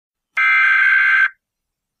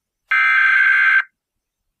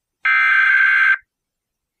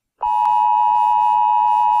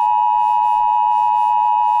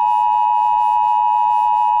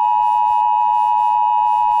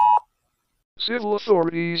Civil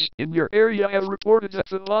authorities in your area have reported that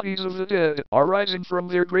the bodies of the dead are rising from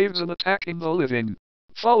their graves and attacking the living.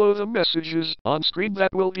 Follow the messages on screen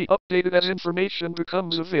that will be updated as information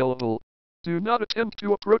becomes available. Do not attempt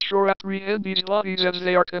to approach or apprehend these bodies as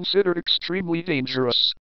they are considered extremely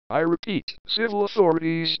dangerous. I repeat, civil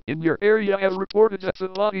authorities in your area have reported that the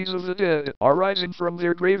bodies of the dead are rising from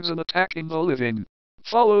their graves and attacking the living.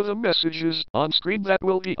 Follow the messages on screen that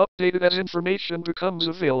will be updated as information becomes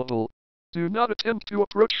available. Do not attempt to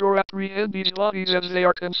approach or apprehend these bodies as they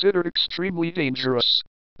are considered extremely dangerous.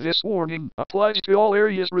 This warning applies to all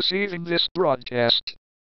areas receiving this broadcast.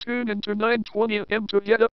 Tune into 9:20 a.m. to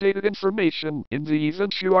get updated information in the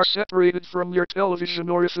event you are separated from your television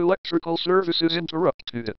or if electrical service is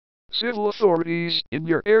interrupted. Civil authorities in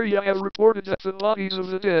your area have reported that the bodies of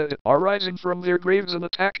the dead are rising from their graves and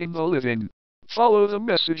attacking the living. Follow the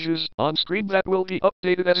messages on screen that will be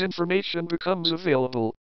updated as information becomes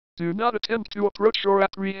available. Do not attempt to approach or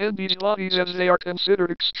apprehend these bodies as they are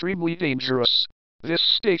considered extremely dangerous. This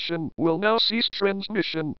station will now cease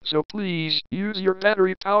transmission, so please use your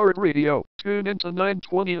battery-powered radio. Tune into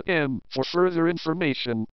 9:20 a.m. for further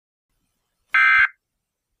information.